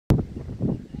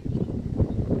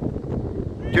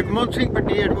जगमोहन सिंह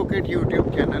भट्टी advocate YouTube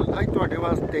channel अज तुहाडे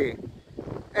वास्ते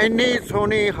इन्नी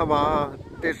सोहनी हवा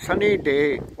ते सनी डे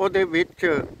उहदे विच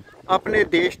अपने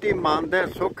देश की मानदा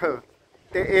सुख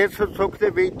ते इस सुख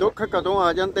दे विच दुख कदों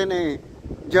आ जांदे ने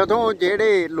जदों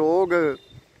जिहड़े लोग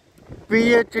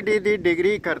PhD की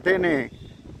डिग्री करते ने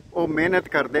वो मेहनत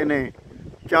करते ने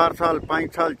 4 साल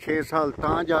 5 साल 6 साल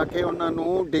तां जाके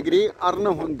उन्होंने डिग्री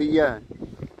अर्न हुंदी है।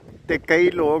 ते कई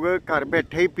लोग घर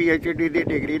बैठे ही PhD की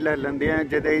डिग्री ले लेंदे हैं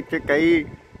जिहदे कई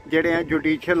जिहड़े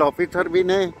जुडिशियल ऑफिसर भी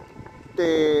ने ते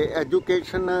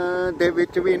एजुकेशन दे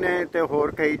विच भी ने ते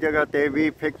होर कई जगह ते भी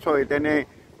फिक्स होए दे ने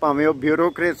भावें वो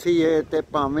ब्यूरोक्रेसी है ते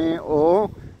भावें वो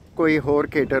कोई होर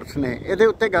केडर्स ने। इहदे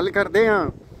उत्ते गल करदे हां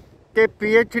कि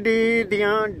PhD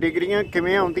दियां डिग्रियां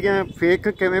किवें आउंदियां फेक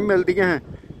किवें मिलदियां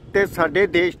ते साडे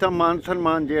देश दा मान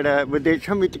सन्मान जिहड़ा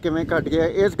विदेशां विच किवें घट गया।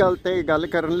 इस गल ते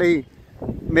गल करन लई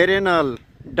मेरे नाल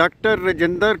डॉक्टर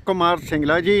रजिंदर कुमार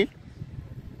सिंगला जी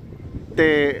ते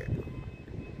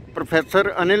प्रोफैसर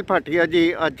अनिल भाटिया जी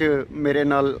अज मेरे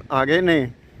नाल आ गए ने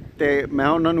ते मैं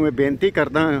उन्होंने बेनती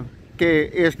करदा कि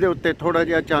इस दे उत्ते थोड़ा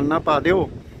जिहा चानना पा दिओ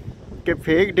कि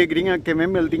फेक डिग्रियां किवें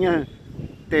मिलदियां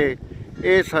ते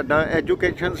ये साडा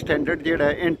एजुकेशन स्टैंडर्ड जिहड़ा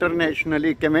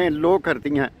इंटरनेशनली किवें लो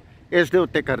करदियां इस दे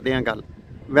उत्ते करदे हां गल।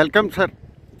 Welcome sir.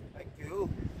 Thank you.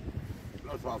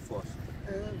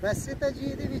 वैसे तो जी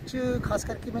ये खास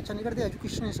करके मैं चंडीगढ़ के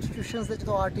एजुकेशन इंस्टीट्यूशनस के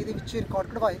जो RT के रिकॉर्ड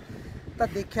कढ़वाए तो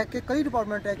देखा कि कई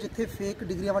डिपार्टमेंट है जिथे फेक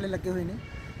डिग्रियां वाले लगे हुए हैं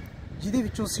जिहदे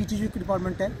विचों CTU एक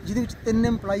डिपार्टमेंट है जिहदे विच 3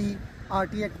 एम्पलॉई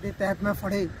RT एक्ट के तहत मैं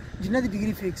फड़े जिन्हों की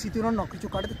डिग्री फेक सी तो उन्होंने नौकरी चों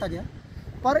कढ़ दिता गया।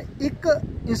 पर एक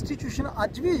इंस्टीट्यूशन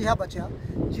अज भी अजिहा बचा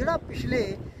जिहड़ा पिछले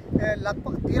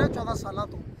लगभग 13-14 सालों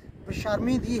तो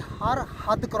बेशर्मी की हर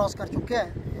हद क्रॉस कर चुका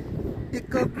है।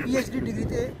 एक PhD डिग्री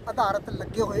ते आधारित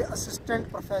लगे हुए असिस्टेंट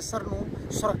प्रोफैसर नूं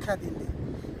सुरक्षा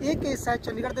देने ये केस है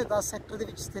चंडीगढ़ के 10 सैक्टर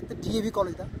के स्थित DAV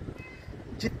कॉलेज का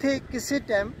जिथे किसी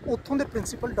टाइम उत्थों के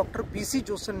प्रिंसीपल डॉक्टर BC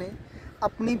जोसन ने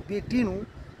अपनी बेटी नूं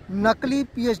नकली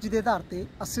PhD के आधार पर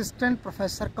असिस्टेंट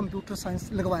प्रोफैसर कंप्यूटर साइंस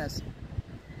लगवाया सी।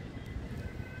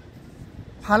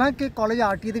 हालांकि कॉलेज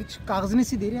RT के कागज़ नहीं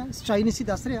सी दे रहा, सच्चाई नहीं सी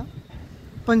दस रहा।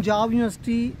 पंजाब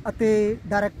यूनिवर्सिटी अते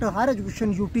director higher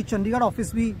education UT Chandigarh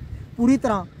office भी पूरी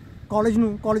तरह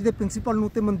कॉलेज के प्रिंसीपल नूं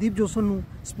ते मनदीप जोसन नूं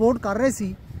सपोर्ट कर रहे सी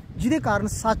जिहदे कारण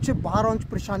सच बाहर आउण च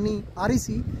परेशानी आ रही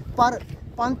सी। पर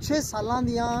 5-6 सालां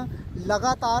दियां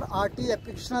लगातार RT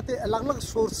एप्लीकेशनां ते अलग अलग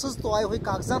सोर्सिस तो आए हुए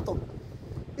कागज़ां तो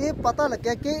ये पता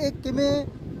लग्या कि एक किवें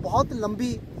बहुत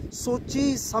लंबी सोची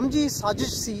समझी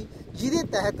साजिश सी जिहदे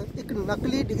तहत एक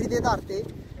नकली डिग्री के आधार पर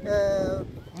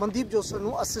मनदीप जोसन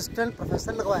नूं असिस्टेंट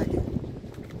प्रोफैसर लगवाया गया।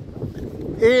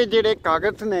 ये जिहड़े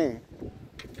कागज़ ने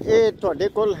ये तुहाडे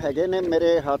कोल हैगे ने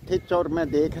मेरे हाथ च और मैं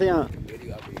देख रहा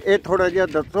ये थोड़ा जिहा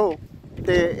दसो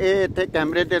ते ये इत्थे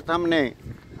कैमरे के सामने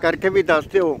करके भी दस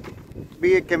दिओ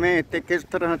भी ये किवें ते किस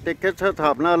तरह ते किस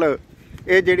हिसाब नाल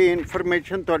ये जिहड़ी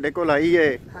इनफॉर्मेशन तुहाडे कोल आई है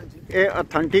ये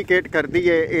अथेंटिकेट करदी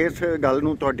है इस गल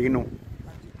नूं तुहाडी नूं।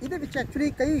 इहदे विच एक्चुअली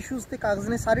कई इशूज़ ते कागज़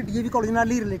ने सारे DAV कॉलेज नाल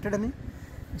ही रिलेटेड ने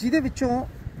जिहदे विचों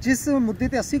जिस मुद्दे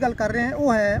ते असीं गल कर रहे हैं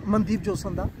वो है मनदीप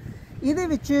जोसन दा। इहदे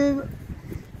विच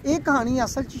ये कहानी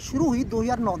असल च शुरू हुई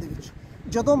 2009 के विच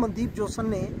जदों मनदीप जोसन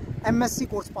ने MSc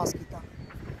कोर्स पास किया।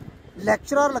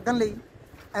 लैक्चरर लगन लई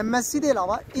MSc के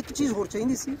अलावा एक चीज़ होर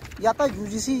चाहिए सी या तो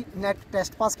UGC नैट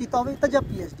टैसट पास किया होवे तां जां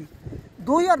PhD।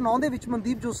 2009 के विच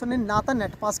मनदीप जोसन ने ना तो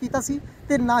नैट पास किया सी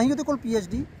ते ना ही उहदे कोल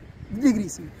PhD डिग्री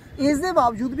सी। इस दे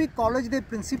बावजूद भी कॉलेज के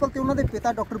प्रिंसीपल ते उन्हां दे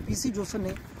पिता डॉक्टर BC जोसन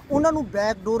ने उन्हां नूं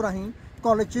बैकडोर राहीं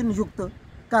कॉलेज नियुक्त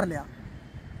कर लिया।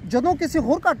 जदों किसी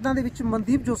होर घटना के विच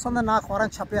मनदीप जोसन का नाम अखबारां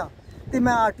छपया तो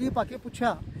मैं RTA पा के पूछा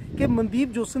कि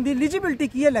मनदीप जोसन की एलिजिबिलिटी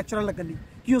की है लैक्चरर लगन लई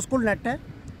कि उस कोल नैट है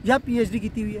या PhD की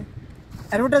हुई है,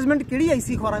 एडवरटाइजमेंट किहड़ी आई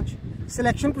सी अखबारां च,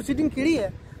 सिलैक्शन प्रोसीडिंग किहड़ी है,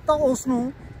 तो उसनूं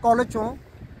कॉलेज चों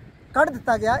कढ़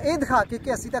दिता गया ये दिखा के कि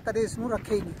असीं तां कदे इसनूं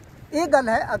रखे ही नहीं। ये गल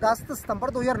है अगस्त सितंबर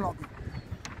 2009 की।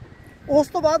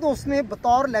 उस तो बाद उसने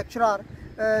बतौर लैक्चरर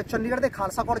चंडीगढ़ के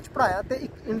खालसा कॉलेज पढ़ाया तो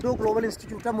एक इंडो ग्लोबल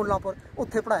इंस्टीट्यूट है मुल्लांपुर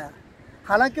उत्थे पढ़ाया।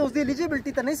 हालांकि उसकी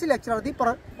एलिजिबिलिटी तो नहीं सी लैक्चरर की पर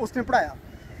उसने पढ़ाया।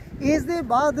 इस दे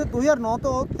बाद 2009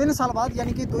 तो 3 साल बाद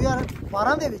यानी कि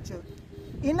 2012 के विच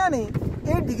इन्हां ने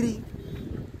ये डिग्री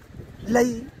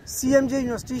लई CMJ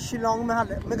यूनिवर्सिटी शिलोंग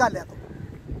मेघालय तो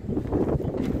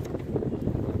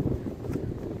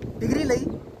डिग्री लई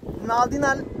नाल दी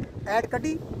नाल ऐड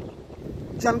कढ़ी।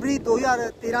 जनवरी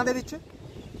 2013 के विच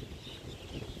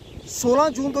 16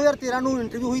 जून 2013 नूं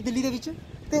इंटरव्यू हुई दिल्ली के विच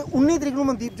ते 19 तरीक नूं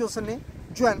मनदीप जोसन ने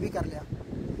ज्वाइन भी कर लिया।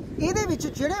 ये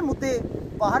जिहड़े मुद्दे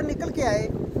बाहर निकल के आए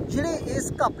जिहड़े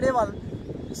इस घपले वाल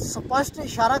स्पष्ट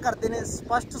इशारा करते हैं,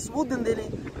 स्पष्ट सबूत देंदे ने,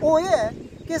 वो ये है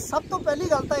कि सब तो पहली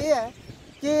गल तो यह है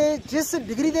कि जिस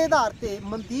डिग्री के आधार पर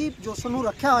मनदीप जोसन नूं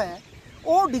रखा होया है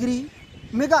वो degree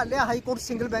Meghalaya high court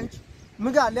single bench,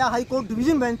 Meghalaya high court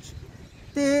division bench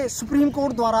ते सुप्रीम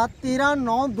कोर्ट द्वारा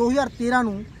 13/9/2013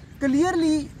 नूं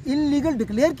क्लीयरली इलीगल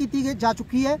डिकलेयर की जा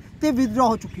चुकी है तो विदड्रॉ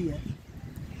हो चुकी है।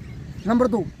 नंबर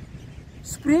 2,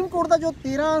 सुप्रीम कोर्ट का जो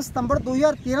 13 सितंबर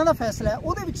 2013 का फैसला है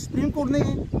वो सुप्रीम कोर्ट ने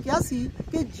कहा सी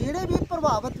कि जोड़े भी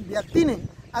प्रभावित व्यक्ति ने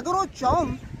अगर वो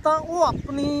चाहन तो वो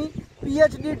अपनी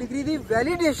PhD डिग्री की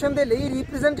वैलीडेशन के लिए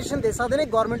रिप्रजेंटेशन दे सकते हैं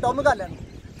गौरमेंट ऑफ मेघालय में,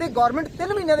 तो गौरमेंट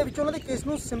 3 महीनों के उन्होंने केस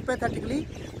को सिंपैथेटिकली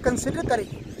कंसीडर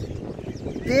करेगी।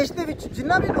 देश के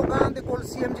जिन्ना भी लोगों के कोल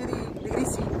CMG की डिग्री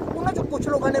सी उन्होंने जो कुछ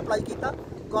लोगों ने अप्लाई किया,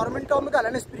 गौरमेंट ऑफ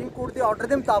मेघालय ने सुप्रीम कोर्ट के ऑर्डर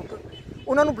के मुताबिक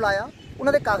उन्होंने बुलाया,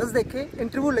 उन्होंने कागज़ देखे,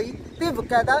 इंटरव्यू ली तो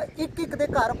बकायदा एक के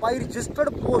घर बाई रजिस्टर्ड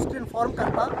पोस्ट इनफॉर्म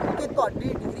करता कि तुहाडी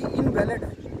डिग्री इनवैलिड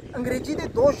है। अंग्रेजी के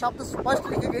 2 शब्द स्पष्ट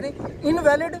लिखे गए हैं,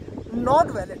 इनवैलिड, नॉट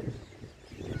वैलिड।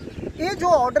 ये जो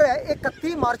ऑर्डर है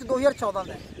 31 मार्च 2014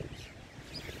 का है।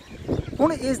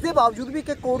 हुण इस दे बावजूद भी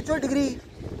कि कोर्ट चो डिग्री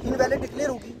इनवैलिड डिकलेयर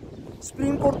होगी,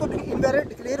 सुप्रीम कोर्ट तो इनवैलिड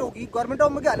डिकलेयर होगी, गौरमेंट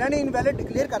ऑफ मेघालय ने इनवैलिड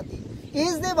डिकलेयर करती,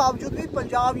 इस दे बावजूद भी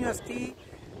पंजाब यूनिवर्सिटी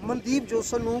मनदीप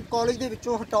जोसन नूं कॉलेज दे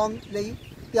विचों हटाउण लई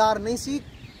तैयार नहीं सी,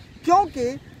 क्योंकि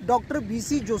डॉक्टर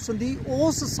BC जोसन दी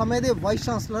उस समय के vice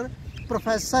chancellor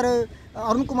professor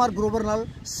Arun Kumar Grover नाल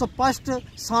स्पष्ट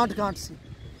सांठ-गांठ सी।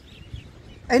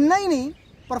 इन्ना ही नहीं,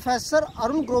 प्रोफैसर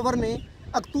अरुण ग्रोवर ने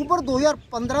अक्तूबर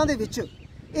 2015 दे विच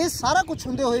ये सारा कुछ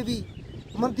होंदे हुए भी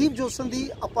मनदीप जोसन की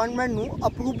अपॉइंटमेंट नूं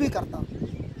अप्रूव भी करता,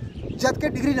 जबकि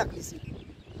डिग्री नकली सी।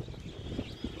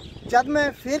 जब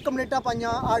मैं फिर कंप्लेंटा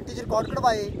पाइयां, RT रिकॉर्ड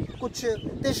कढ़वाए कुछ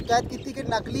तो शिकायत की कि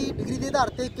नकली डिग्री के आधार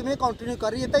पर किवें कंटिन्यू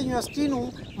कर रही है, तो यूनिवर्सिटी नूं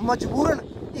मजबूरन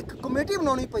एक कमेटी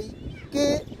बनानी पई कि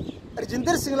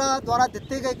रजिंदर सिंगला द्वारा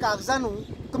दिते गए कागज़ां नूं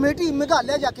कमेटी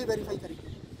मेघालय जाके वेरीफाई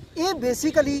करेगी। ये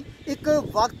बेसिकली एक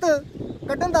वक्त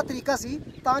कढ़न का तरीका सी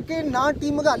ताकि ना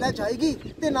टीम मेघालय जाएगी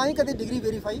तो ना ही कदे डिग्री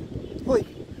वेरीफाई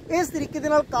होएगी। इस तरीके दे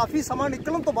नाल काफ़ी समा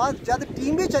निकलन तो बाद जब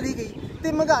टीम भी चली गई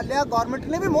तो मेघालय गौरमेंट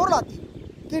ने भी मोहर लाती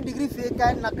कि डिग्री फेक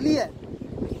है, नकली है।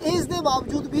 इस दे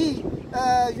बावजूद भी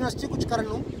यूनिवर्सिटी कुछ करने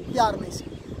को तैयार नहीं सी।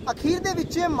 अखीर दे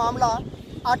विच मामला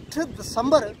 8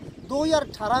 दिसंबर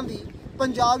 2018 की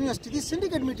पंजाब यूनिवर्सिटी की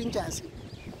सिंडिकेट मीटिंग आया सी,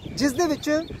 जिस दे विच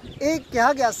ये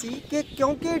कहा गया सी कि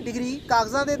क्योंकि डिग्री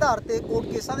कागज़ां के आधार पर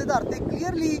कोर्ट केसां के आधार पर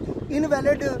क्लीयरली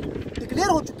इनवैलिड डिकलेयर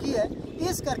हो चुकी है,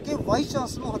 इस करके वाइस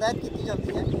चांसलर को हदायत की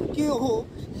जाती है कि वह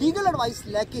लीगल एडवाइस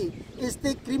लैके इस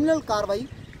पर क्रिमिनल कार्रवाई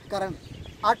करन।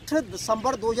 8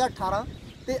 दिसंबर 2018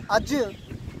 ते अज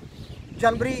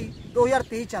जनवरी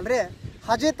 2023 चल रहा है,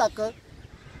 हजे तक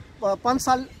 5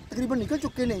 साल तकरीबन निकल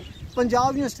चुके हैं। पंजाब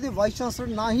यूनिवर्सिटी के वाइस चांसलर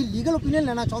ना ही लीगल ओपीनियन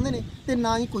लेना चाहते हैं तो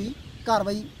ना ही कोई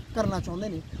कार्रवाई करना चाहते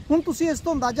हैं। हुण तुसीं इस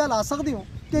तो अंदाज़ा ला सकते हो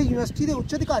कि यूनिवर्सिटी के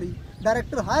उच्च अधिकारी,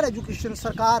 डायरैक्टर हायर एजुकेशन,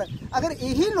 सरकार अगर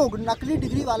यही लोग नकली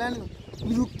डिग्री वालियां नूं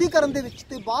नियुक्ति करन दे विच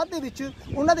ते बाद दे विच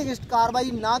उन्हां दे अगेंस्ट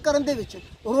कार्रवाई ना करन दे विच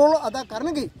रोल अदा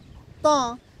करनगे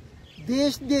तां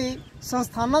देश के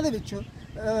संस्थानों के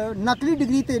नकली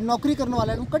डिग्री ते नौकरी करने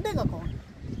वाले नूं कढ़ेगा कौन?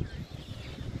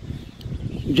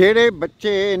 जेड़े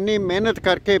बच्चे इन्नी मेहनत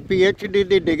करके PhD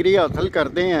की डिग्री हासिल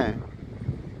करते हैं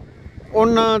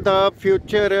उन्हां दा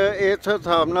फ्यूचर इस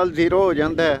हिसाब नाल जीरो हो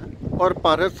जाता है और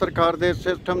भारत सरकार के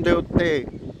सिस्टम के उत्ते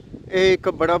एक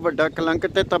बड़ा वड्डा कलंक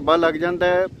ते धब्बा लग जाता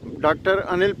है। डॉक्टर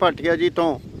अनिल भाटिया जी तो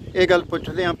ये गल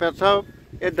पुछदे हां, पैसा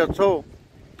ये दसो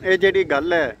ये जिहड़ी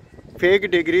गल है फेक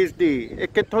डिग्रीज की ये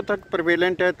कित्थों तक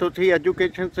प्रवेलेंट है? तुसी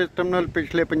एजुकेशन सिस्टम नाल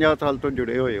पिछले 50 साल तो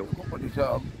जुड़े हुए हो। बड़ी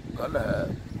साहब गल है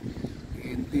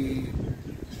इन the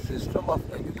system of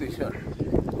education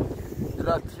there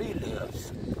are 3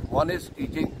 layers. One is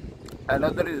teaching,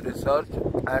 another is research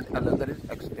and another is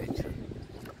extension.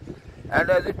 And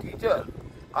as a teacher,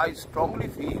 I strongly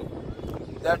feel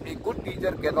that a good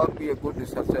teacher cannot be a good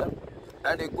researcher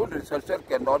and a good researcher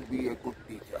cannot be a good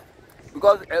teacher,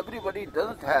 because everybody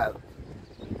doesn't have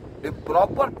a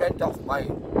proper bent of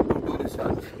mind to do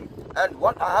research. And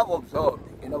what I have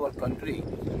observed in our country,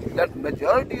 that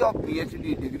majority of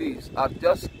PhD degrees are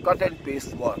just cut and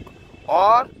paste work,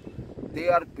 or they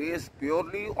are based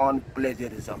purely on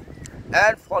plagiarism.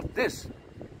 And for this,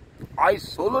 I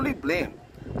solely blame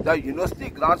the University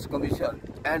Grants Commission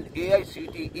and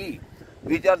AICTE,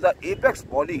 which are the apex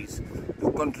bodies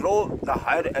to control the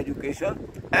higher education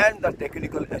and the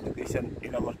technical education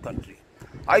in our country.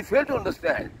 I fail to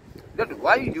understand that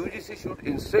why UGC should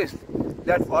insist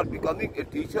that for becoming a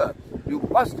teacher, you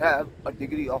must have a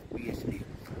degree of PhD.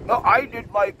 Now, I did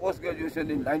my post-graduation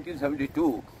in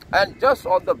 1972, and just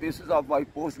on the basis of my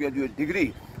postgraduate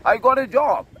degree, I got a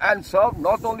job and served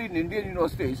not only in Indian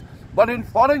universities, but in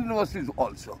foreign universities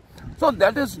also. So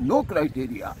that is no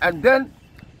criteria. And then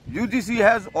UGC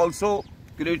has also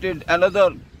created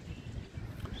another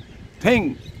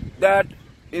thing that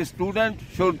a student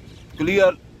should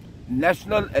clear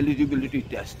national eligibility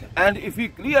test, and if he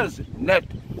clears NET,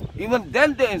 even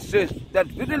then they insist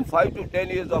that within 5 to 10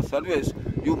 years of service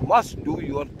you must do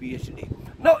your PhD.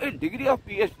 Now a degree of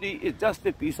PhD is just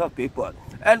a piece of paper,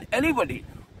 and anybody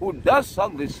who does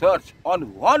some research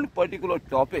on one particular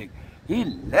topic, he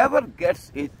never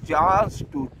gets a chance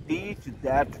to teach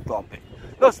that topic.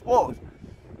 Now suppose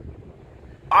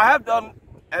I have done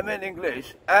MA in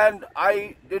English and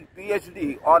I did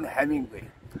PhD on Hemingway.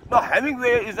 Now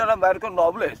Hemingway is an American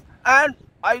novelist and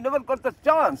I never got the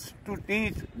chance to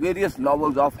teach various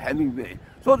novels of Hemingway.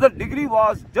 So the degree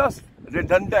was just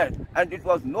redundant and it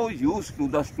was no use to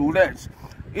the students.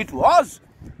 It was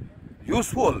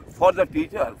useful for the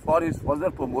teacher for his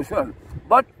further promotion,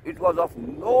 but it was of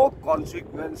no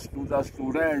consequence to the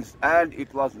students and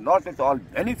it was not at all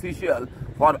beneficial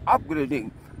for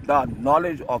upgrading the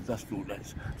knowledge of the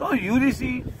students. So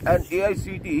UGC and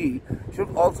AICTE should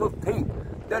also think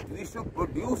that we should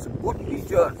produce good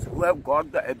teachers who have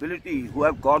got the ability, who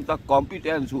have got the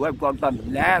competence, who have got the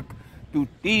knack to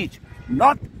teach,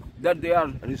 not that they are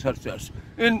researchers.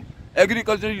 In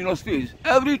agricultural universities,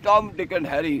 every Tom, Dick and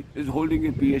Harry is holding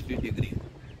a PhD degree.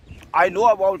 I know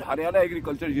about Haryana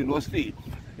Agricultural University.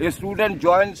 A student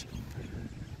joins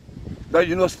the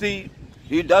university,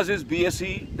 he does his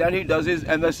BSc, then he does his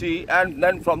MSc, and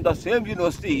then from the same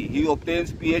university he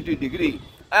obtains PhD degree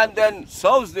and then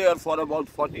serves there for about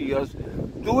 40 years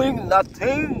doing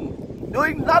nothing,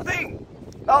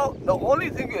 Now the only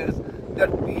thing is that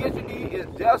PhD is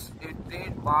just a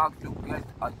trademark to get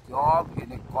a job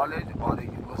in a college or a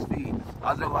university,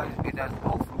 otherwise it has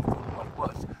no fruitful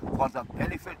purpose for the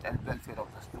benefit and welfare of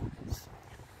the students.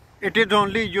 It is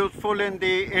only useful in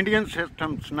the Indian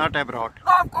systems, not abroad.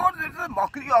 Now, of course, it is a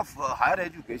mockery of higher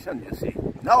education, you see.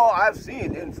 Now, I have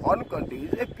seen in foreign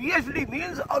countries, a PhD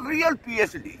means a real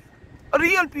PhD. A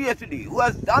real PhD who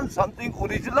has done something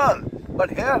original. But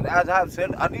here, as I have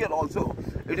said earlier also,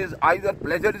 it is either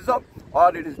plagiarism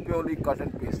or it is purely cut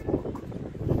and paste work.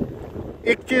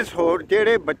 ਇੱਕ ਚੀਜ਼ ਹੋਰ,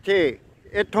 ਜਿਹੜੇ ਬੱਚੇ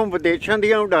ਇੱਥੋਂ ਵਿਦੇਸ਼ਾਂ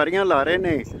ਦੀਆਂ ਉਡਾਰੀਆਂ ਲਾ ਰਹੇ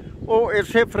ਨੇ, ਉਹ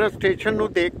ਇਸੇ ਫਰਸਟ੍ਰੇਸ਼ਨ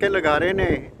ਨੂੰ ਦੇਖ ਕੇ ਲਗਾ ਰਹੇ ਨੇ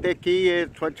ਤੇ ਕੀ ਇਹ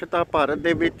ਸਵੱਛਤਾ ਭਾਰਤ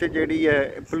ਦੇ ਵਿੱਚ ਜਿਹੜੀ ਹੈ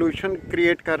ਪੋਲੂਸ਼ਨ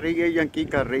ਕ੍ਰੀਏਟ ਕਰ ਰਹੀ ਹੈ ਜਾਂ ਕੀ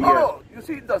ਕਰ ਰਹੀ ਹੈ? You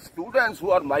see, the students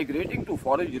who are migrating to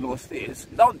foreign universities,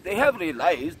 now they have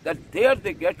realized that there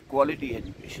they get quality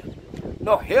education.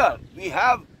 Now here we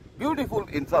have beautiful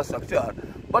infrastructure,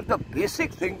 but the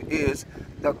basic thing is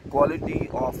the quality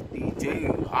of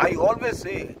teaching. I always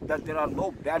say that there are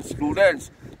no bad students,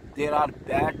 there are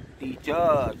bad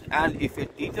teachers, and if a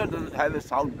teacher doesn't have a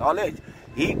sound knowledge,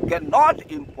 he cannot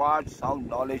impart sound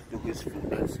knowledge to his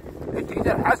students. A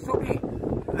teacher has to be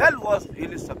well versed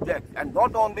in his subject, and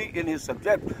not only in his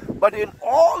subject but in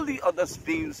all the other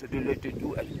streams related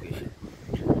to education.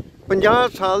 50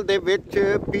 ਸਾਲ ਦੇ ਵਿੱਚ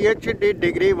PhD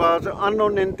degree was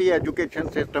unknown in the education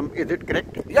system. Is it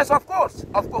correct? Yes, of course.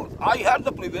 I had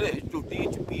the privilege to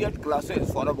teach B.Ed classes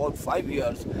for about 5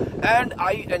 years, and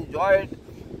I enjoyed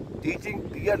teaching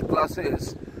B.Ed classes,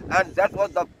 and that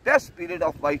was the best period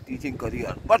of my teaching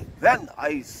career. But when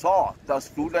I saw the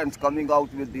students coming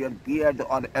out with their B.Ed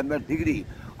or M.Ed degree,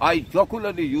 I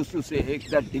jocularly used to say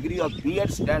that degree of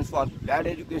B.Ed stands for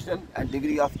bad education and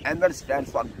degree of M.Ed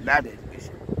stands for bad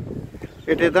education.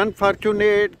 It is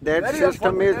unfortunate that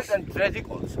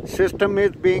system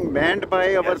is being manned by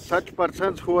our such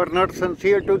persons who are not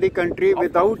sincere to the country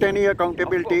without any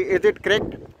accountability. Is it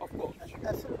correct? Of course.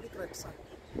 Absolutely correct, sir.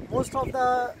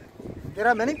 There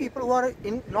are many people who are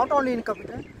not only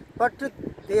incompetent, but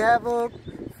they have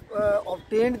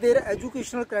obtained their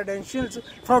educational credentials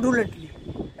fraudulently,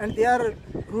 and they are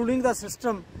ruling the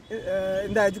system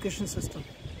in the education system.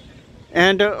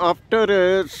 And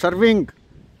after serving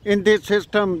in this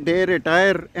system, they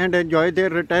retire and enjoy their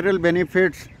retirement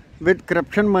benefits with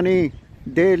corruption money.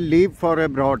 They leave for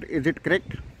abroad. Is it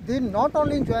correct? They not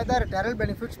only enjoy the retirement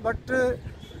benefits, but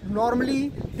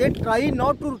normally they try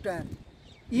not to retire.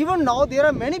 Even now, there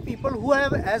are many people who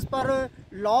have, as per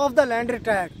law of the land,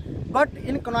 retired. But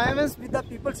in connivance with the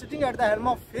people sitting at the helm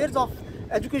of affairs of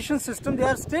education system, they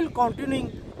are still continuing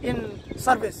in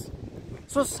service.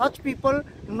 So such people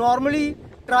normally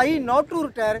try not to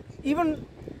retire even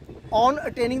on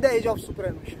attaining the age of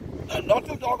superannuation. And not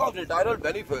to talk of retirement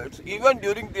benefits, even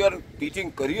during their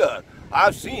teaching career, I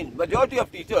have seen majority of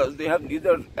teachers, they have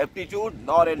neither aptitude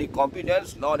nor any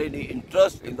competence nor any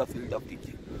interest in the field of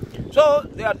teaching. So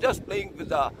they are just playing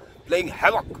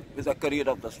havoc with the career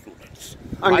of the students.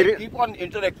 I keep on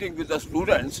interacting with the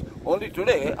students. Only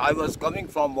today I was coming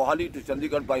from Mohali to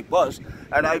Chandigarh by bus,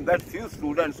 and I met few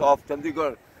students of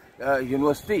Chandigarh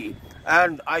university,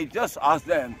 and I just asked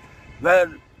them,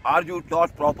 well, are you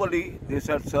taught properly? They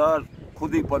said, sir,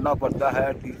 khud hi padna padta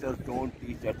hai, teachers don't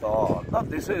teach at all. Now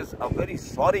this is a very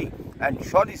sorry and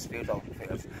shoddy state of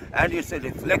affairs, and it's a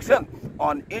reflection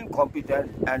on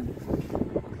incompetent and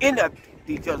inept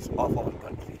teachers of our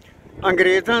country.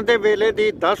 ਅੰਗਰੇਜ਼ਾਂ ਦੇ ਵੇਲੇ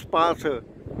ਦੀ 10 ਪਾਸ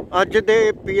ਅੱਜ ਦੇ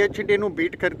PhD ਨੂੰ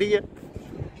beat ਕਰਦੀ ਹੈ.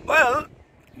 Well,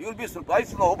 you'll be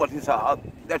surprised to know, Bhatti Sahab,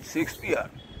 that Shakespeare,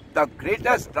 the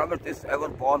greatest dramatist ever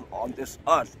born on this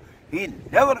earth, he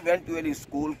never went to any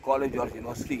school, college or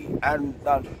university, and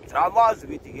the dramas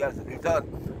which he has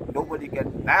written, nobody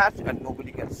can match and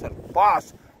nobody can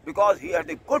surpass, because he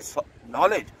had a good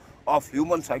knowledge of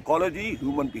human psychology,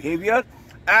 human behavior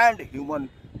and human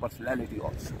personality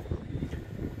also.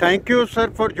 Thank you, sir,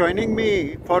 for joining me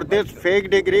for this fake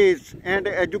degrees and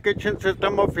education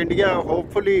system of India.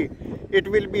 Hopefully, it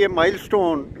will be a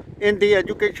milestone in the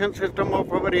education system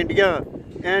of our India,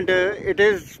 and it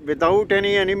is without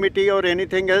any enmity or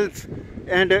anything else,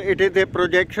 and it is a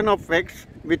projection of facts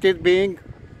which is being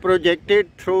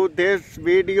projected through this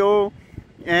video,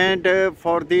 and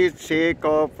for the sake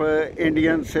of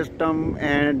Indian system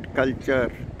and culture.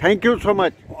 Thank you so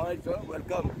much. All right, sir,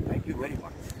 welcome. Thank you very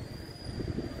much.